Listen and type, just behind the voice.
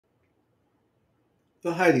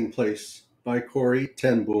The Hiding Place by Corrie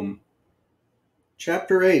Ten Boom.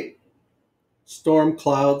 Chapter 8. Storm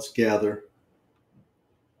Clouds Gather.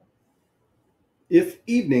 If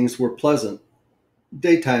evenings were pleasant,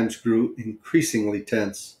 daytimes grew increasingly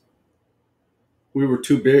tense. We were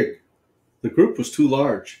too big. The group was too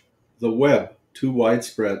large. The web too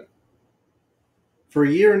widespread. For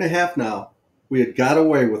a year and a half now, we had got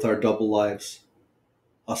away with our double lives.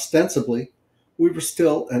 Ostensibly, we were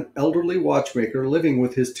still an elderly watchmaker living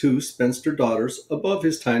with his two spinster daughters above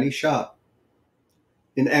his tiny shop.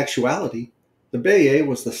 In actuality, the Bay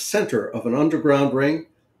was the center of an underground ring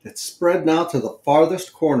that spread now to the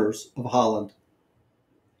farthest corners of Holland.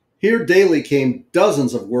 Here daily came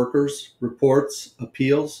dozens of workers, reports,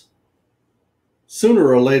 appeals. Sooner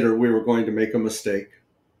or later, we were going to make a mistake.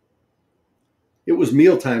 It was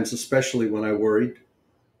mealtimes especially when I worried.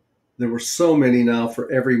 There were so many now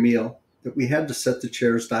for every meal that we had to set the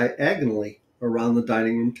chairs diagonally around the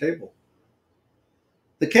dining room table.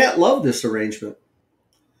 The cat loved this arrangement.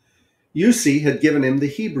 Yussi had given him the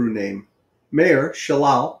Hebrew name, Meir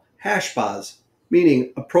Shalal Hashbaz,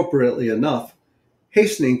 meaning, appropriately enough,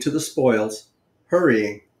 hastening to the spoils,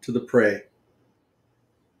 hurrying to the prey.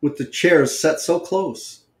 With the chairs set so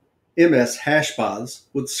close, MS Hashbaz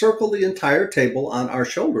would circle the entire table on our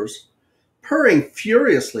shoulders, purring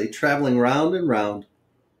furiously, traveling round and round.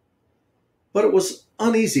 But it was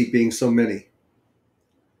uneasy being so many.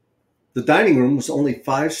 The dining room was only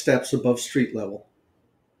 5 steps above street level.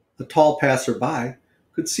 A tall passer-by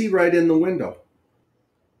could see right in the window.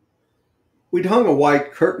 We'd hung a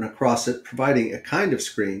white curtain across it, providing a kind of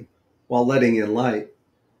screen, while letting in light.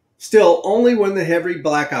 Still, only when the heavy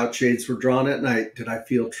blackout shades were drawn at night did I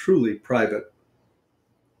feel truly private.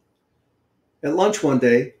 At lunch one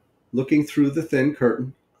day, looking through the thin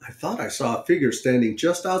curtain, I thought I saw a figure standing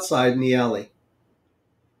just outside in the alley.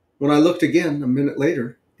 When I looked again, a minute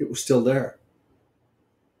later, it was still there.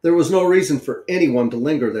 There was no reason for anyone to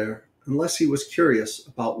linger there, unless he was curious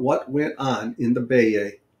about what went on in the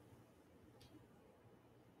Bay.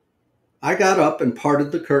 I got up and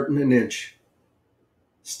parted the curtain an inch.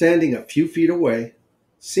 Standing a few feet away,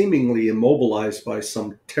 seemingly immobilized by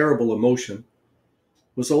some terrible emotion,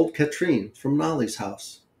 was old Katrine from Nolly's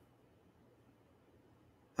house.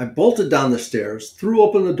 I bolted down the stairs, threw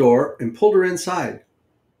open the door, and pulled her inside.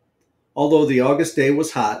 Although the August day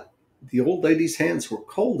was hot, the old lady's hands were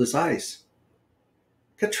cold as ice.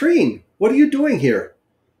 "Katrine, what are you doing here?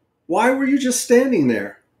 Why were you just standing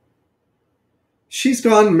there?" "She's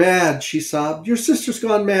gone mad," she sobbed. "Your sister's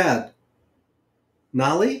gone mad."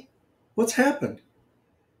 "Nolly? What's happened?"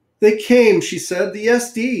 "They came," she said, "the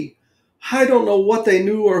SD. I don't know what they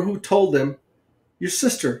knew or who told them. Your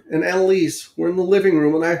sister and Annalise were in the living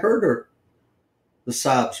room and I heard her." The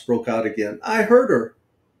sobs broke out again. "I heard her."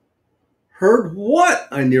 "Heard what?"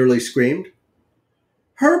 I nearly screamed.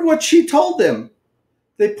 "Heard what she told them.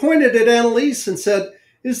 They pointed at Annalise and said,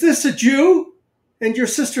 'Is this a Jew?' And your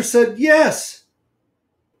sister said, 'Yes.'"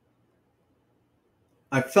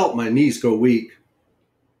 I felt my knees go weak.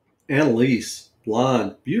 Annalise,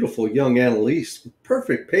 blonde, beautiful young Annalise, with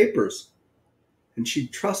perfect papers. And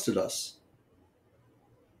she'd trusted us.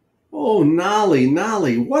 "Oh, Nolly,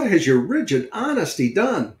 Nolly, what has your rigid honesty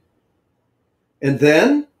done?" "And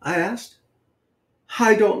then?" I asked.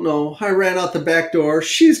 "I don't know. I ran out the back door.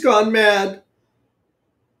 She's gone mad."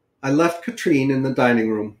 I left Katrine in the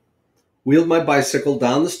dining room, wheeled my bicycle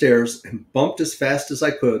down the stairs, and bumped as fast as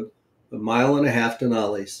I could, the 1.5 miles to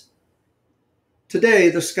Nolly's. Today,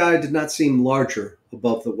 the sky did not seem larger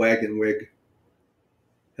above the wagon wig.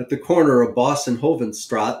 At the corner of Boss and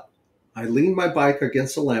Hovenstraat, I leaned my bike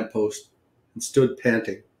against a lamppost and stood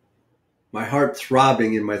panting, my heart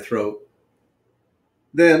throbbing in my throat.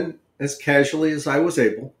 Then, as casually as I was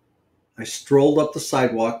able, I strolled up the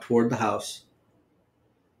sidewalk toward the house.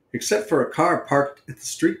 Except for a car parked at the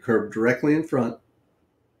street curb directly in front,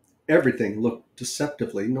 everything looked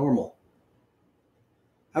deceptively normal.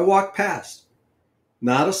 I walked past.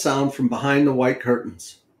 Not a sound from behind the white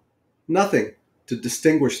curtains. Nothing to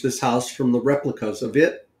distinguish this house from the replicas of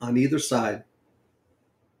it on either side.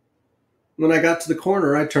 When I got to the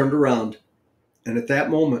corner, I turned around, and at that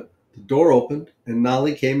moment, the door opened and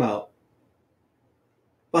Nolly came out.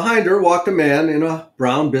 Behind her walked a man in a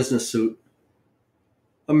brown business suit.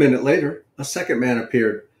 A minute later, a second man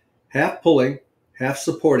appeared, half pulling, half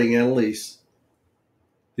supporting Annalise.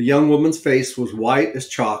 The young woman's face was white as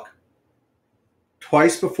chalk.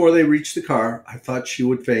 Twice before they reached the car, I thought she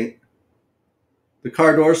would faint. The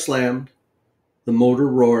car door slammed, the motor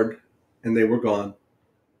roared, and they were gone.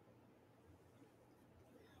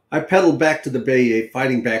 I pedaled back to the Bay,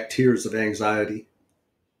 fighting back tears of anxiety.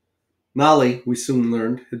 Nolly, we soon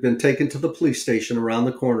learned, had been taken to the police station around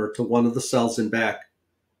the corner to one of the cells in back.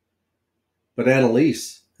 But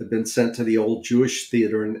Anneliese had been sent to the old Jewish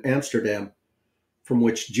theater in Amsterdam, from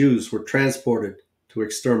which Jews were transported to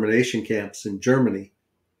extermination camps in Germany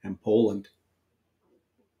and Poland.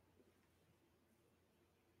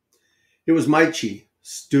 It was Maichi,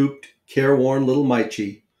 stooped, careworn little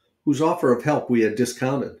Maichi, whose offer of help we had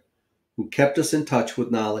discounted, who kept us in touch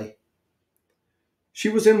with Nolly. She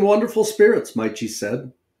was in wonderful spirits, Maichi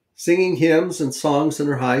said, singing hymns and songs in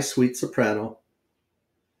her high, sweet soprano.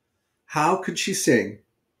 How could she sing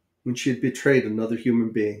when she had betrayed another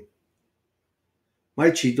human being?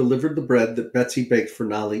 Maichi delivered the bread that Betsy baked for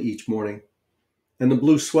Nolly each morning, and the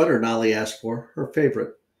blue sweater Nolly asked for, her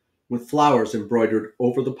favorite, with flowers embroidered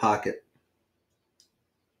over the pocket.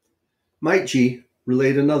 Maichi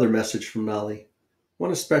relayed another message from Nolly,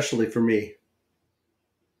 one especially for me.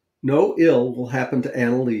 No ill will happen to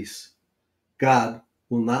Anneliese. God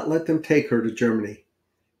will not let them take her to Germany.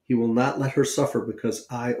 He will not let her suffer because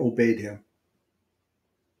I obeyed him.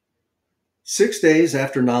 6 days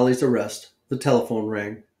after Nolly's arrest, the telephone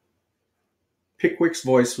rang. Pickwick's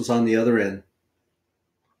voice was on the other end.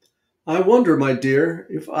 I wonder, my dear,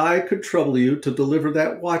 if I could trouble you to deliver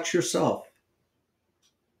that watch yourself.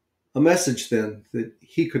 A message, then, that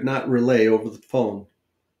he could not relay over the phone.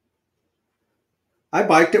 I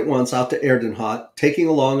biked at once out to Erdenhout, taking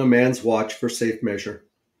along a man's watch for safe measure.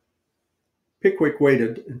 Pickwick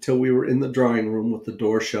waited until we were in the drawing room with the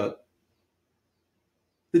door shut.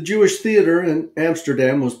 The Jewish theater in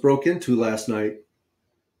Amsterdam was broke into last night.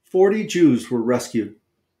 40 Jews were rescued.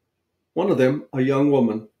 One of them, a young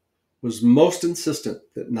woman, was most insistent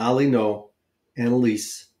that Nolly know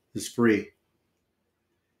Anneliese is free.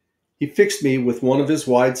 He fixed me with one of his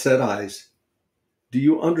wide-set eyes. Do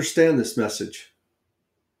you understand this message?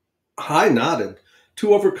 I nodded,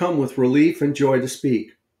 too overcome with relief and joy to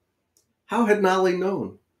speak. How had Nolly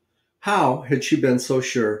known? How had she been so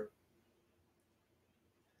sure?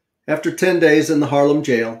 After 10 days in the Haarlem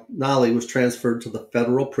jail, Nolly was transferred to the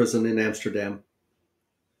federal prison in Amsterdam.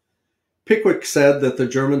 Pickwick said that the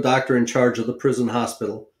German doctor in charge of the prison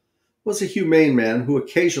hospital was a humane man who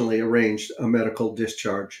occasionally arranged a medical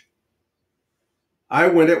discharge. I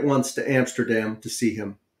went at once to Amsterdam to see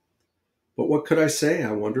him. But what could I say,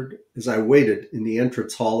 I wondered, as I waited in the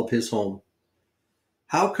entrance hall of his home?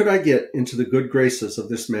 How could I get into the good graces of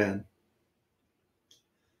this man?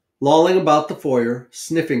 Lolling about the foyer,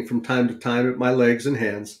 sniffing from time to time at my legs and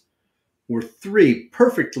hands, were 3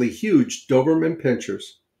 perfectly huge Doberman pinschers.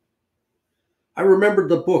 I remembered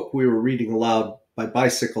the book we were reading aloud by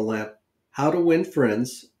Bicycle Lamp, How to Win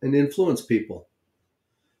Friends and Influence People.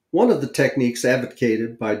 One of the techniques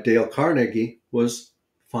advocated by Dale Carnegie was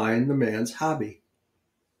find the man's hobby.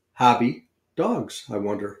 Hobby? Dogs, I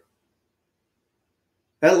wonder.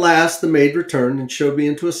 At last the maid returned and showed me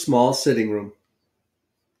into a small sitting room.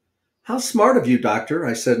 How smart of you, doctor,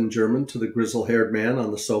 I said in German to the grizzle-haired man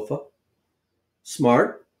on the sofa.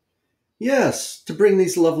 Smart? Yes, to bring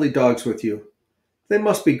these lovely dogs with you. They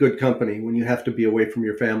must be good company when you have to be away from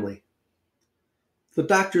your family. The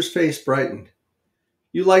doctor's face brightened.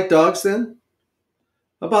 You like dogs, then?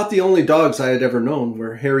 About the only dogs I had ever known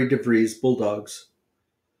were Harry DeVries bulldogs.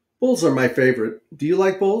 Bulls are my favorite. Do you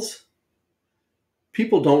like bulls?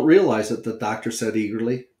 People don't realize it, the doctor said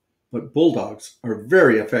eagerly, but bulldogs are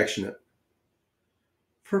very affectionate.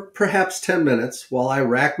 For perhaps 10 minutes, while I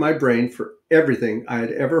racked my brain for everything I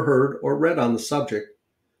had ever heard or read on the subject,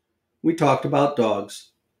 we talked about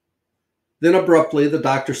dogs. Then abruptly, the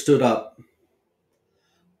doctor stood up.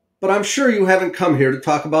 But I'm sure you haven't come here to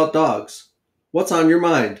talk about dogs. What's on your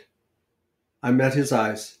mind? I met his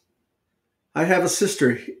eyes. I have a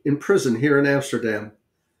sister in prison here in Amsterdam.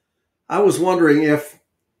 I was wondering if...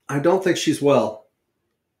 I don't think she's well.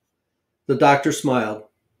 The doctor smiled.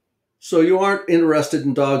 So you aren't interested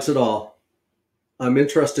in dogs at all? I'm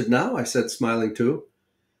interested now, I said, smiling too.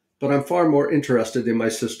 But I'm far more interested in my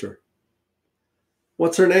sister.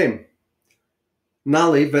 What's her name?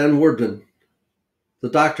 Nolly van Woerden. The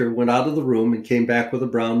doctor went out of the room and came back with a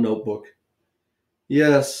brown notebook.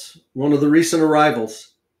 Yes, one of the recent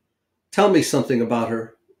arrivals. Tell me something about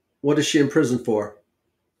her. What is she in prison for?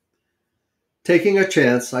 Taking a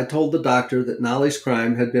chance, I told the doctor that Nolly's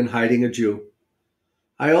crime had been hiding a Jew.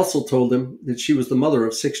 I also told him that she was the mother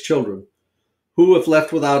of 6 children, who, if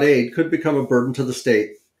left without aid, could become a burden to the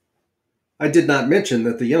state. I did not mention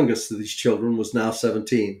that the youngest of these children was now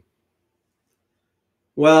 17.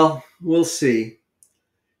 Well, we'll see.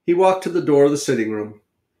 He walked to the door of the sitting room.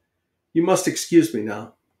 You must excuse me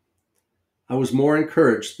now. I was more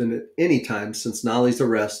encouraged than at any time since Nolly's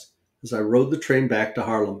arrest as I rode the train back to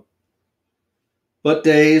Haarlem. But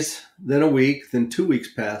days, then a week, then 2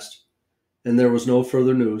 weeks passed, and there was no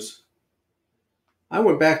further news. I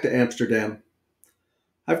went back to Amsterdam.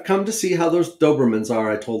 I've come to see how those Dobermans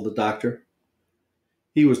are, I told the doctor.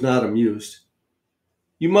 He was not amused.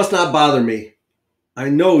 You must not bother me. I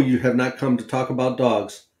know you have not come to talk about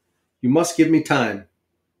dogs. You must give me time.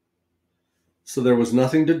 So there was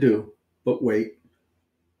nothing to do but wait.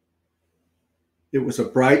 It was a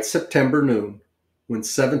bright September noon when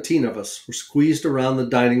 17 of us were squeezed around the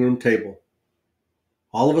dining room table.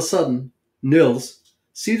 All of a sudden, Nils,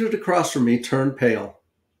 seated across from me, turned pale.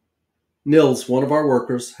 Nils, one of our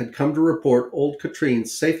workers, had come to report old Katrine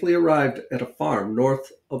safely arrived at a farm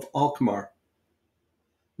north of Alkmaar.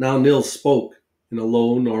 Now Nils spoke in a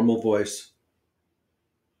low, normal voice.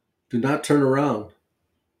 Do not turn around.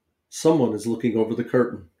 Someone is looking over the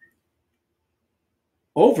curtain.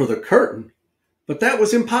 Over the curtain? But that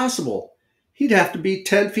was impossible. He'd have to be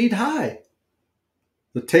 10 feet high.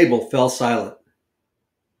 The table fell silent.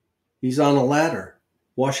 He's on a ladder,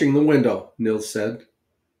 washing the window, Nils said.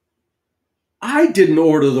 I didn't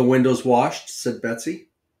order the windows washed, said Betsy.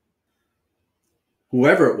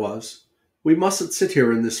 Whoever it was, we mustn't sit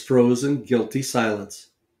here in this frozen, guilty silence.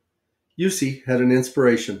 Jussi had an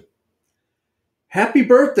inspiration. Happy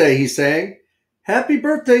birthday, he sang. Happy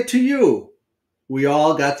birthday to you. We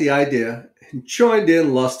all got the idea and joined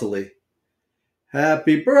in lustily.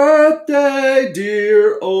 Happy birthday,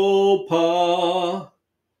 dear Opa.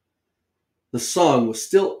 The song was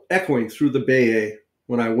still echoing through the Bay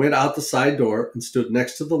when I went out the side door and stood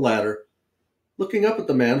next to the ladder, looking up at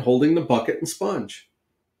the man holding the bucket and sponge.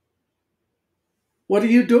 What are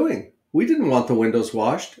you doing? We didn't want the windows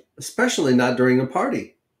washed, especially not during a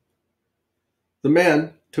party. The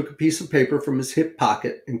man took a piece of paper from his hip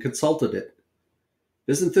pocket and consulted it.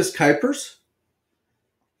 Isn't this Kuiper's?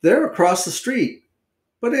 They're across the street.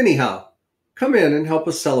 But anyhow, come in and help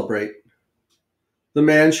us celebrate. The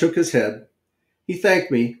man shook his head. He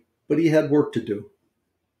thanked me, but he had work to do.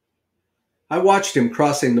 I watched him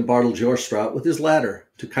crossing the Barteljoerstraat with his ladder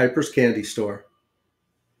to Kuiper's candy store.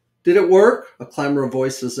 Did it work? A clamor of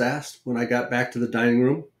voices asked when I got back to the dining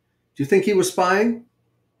room. Do you think he was spying?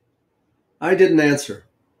 I didn't answer.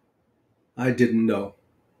 I didn't know.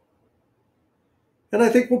 And I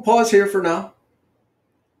think we'll pause here for now.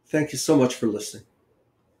 Thank you so much for listening.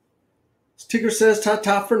 As Tigger says,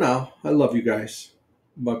 ta-ta for now. I love you guys.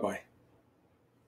 Bye-bye.